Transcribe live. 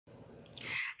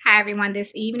Hi everyone,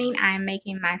 this evening I am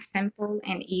making my simple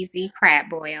and easy crab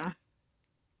boil.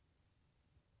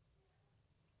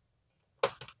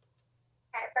 Alright,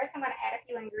 first I'm going to add a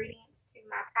few ingredients to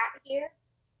my pot here.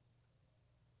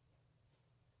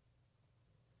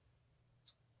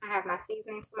 I have my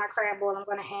seasonings for my crab boil I'm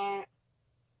going to add.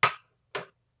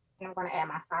 And I'm going to add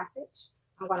my sausage.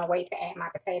 I'm going to wait to add my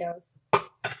potatoes.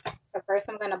 So first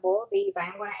I'm going to boil these. I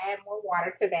am going to add more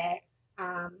water to that,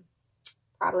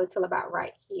 probably till about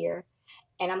right here.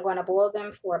 And I'm going to boil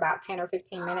them for about 10 or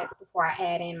 15 minutes before I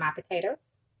add in my potatoes.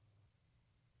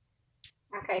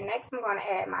 Okay, next I'm going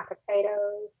to add my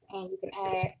potatoes, and you can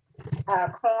add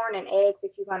corn and eggs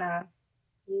if you're going to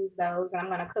use those. And I'm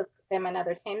going to cook them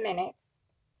another 10 minutes.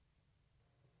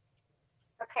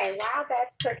 Okay, while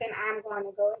that's cooking, I'm going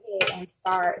to go ahead and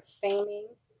start steaming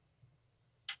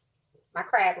my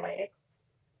crab legs.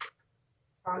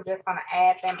 So I'm just going to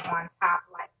add them on top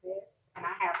like this. And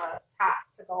I have a top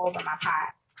to go over my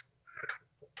pot.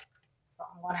 So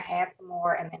I'm going to add some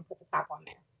more and then put the top on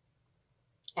there.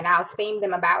 And I'll steam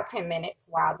them about 10 minutes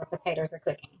while the potatoes are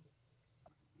cooking.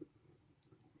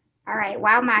 All right,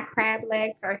 while my crab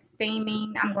legs are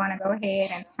steaming, I'm going to go ahead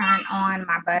and turn on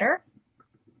my butter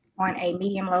on a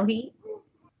medium-low heat.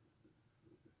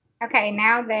 Okay,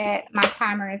 now that my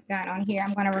timer is done on here,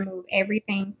 I'm going to remove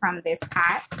everything from this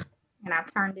pot. And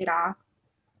I've turned it off.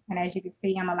 And as you can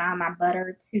see, I'm allowing my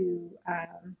butter to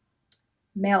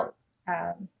melt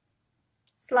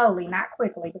slowly, not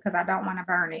quickly, because I don't want to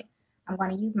burn it. I'm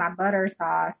going to use my butter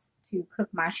sauce to cook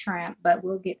my shrimp, but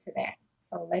we'll get to that.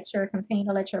 So continue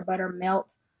to let your butter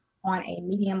melt on a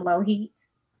medium-low heat.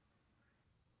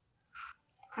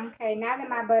 Okay, now that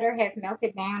my butter has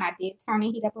melted down, I did turn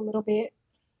the heat up a little bit.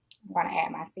 I'm going to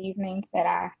add my seasonings that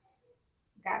I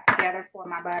got together for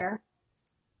my butter.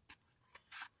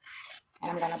 And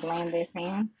I'm going to blend this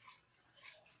in.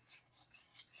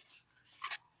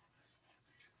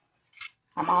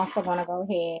 I'm also going to go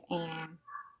ahead and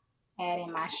add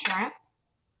in my shrimp.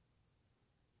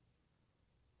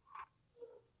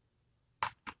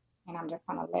 And I'm just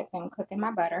going to let them cook in my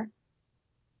butter.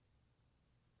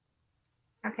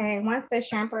 Okay, once the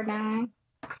shrimp are done,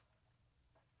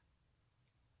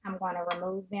 I'm going to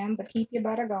remove them, but keep your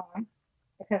butter going.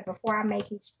 Because before I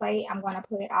make each plate, I'm going to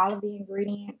put all of the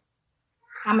ingredients.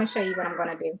 I'm going to show you what I'm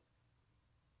going to do.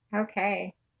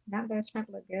 Okay, don't the shrimp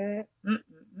look good?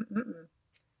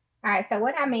 All right, so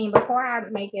what I mean, before I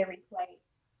make every plate,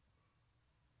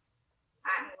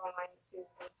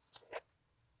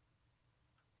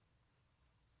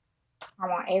 I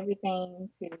want everything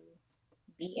to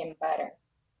be in butter.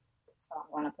 So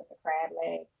I'm going to put the crab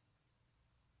legs.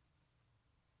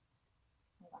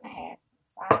 I'm going to add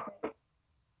some sausage.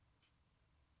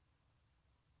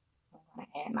 I'm going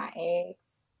to add my eggs,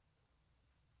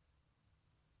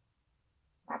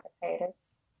 my potatoes.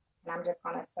 And I'm just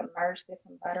going to submerge this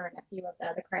in butter and a few of the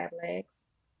other crab legs.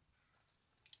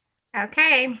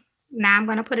 Okay, now I'm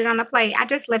going to put it on a plate. I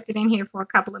just left it in here for a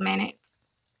couple of minutes.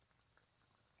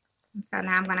 And so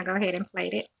now I'm going to go ahead and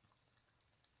plate it.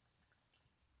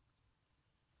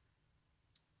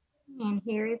 And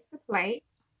here is the plate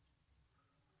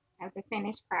of the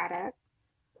finished product.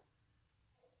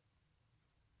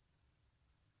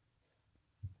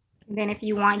 And then if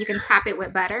you want, you can top it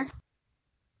with butter.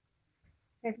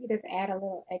 If you just add a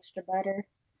little extra butter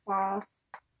sauce.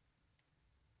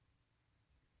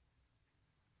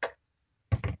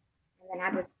 And then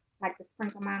I just like to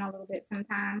sprinkle mine a little bit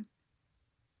sometimes.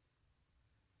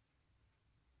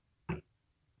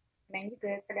 Man, you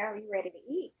good to go. You ready to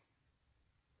eat?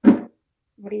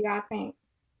 What do y'all think?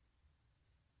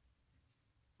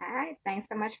 All right. Thanks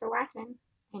so much for watching.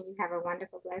 And you have a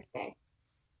wonderful, blessed day.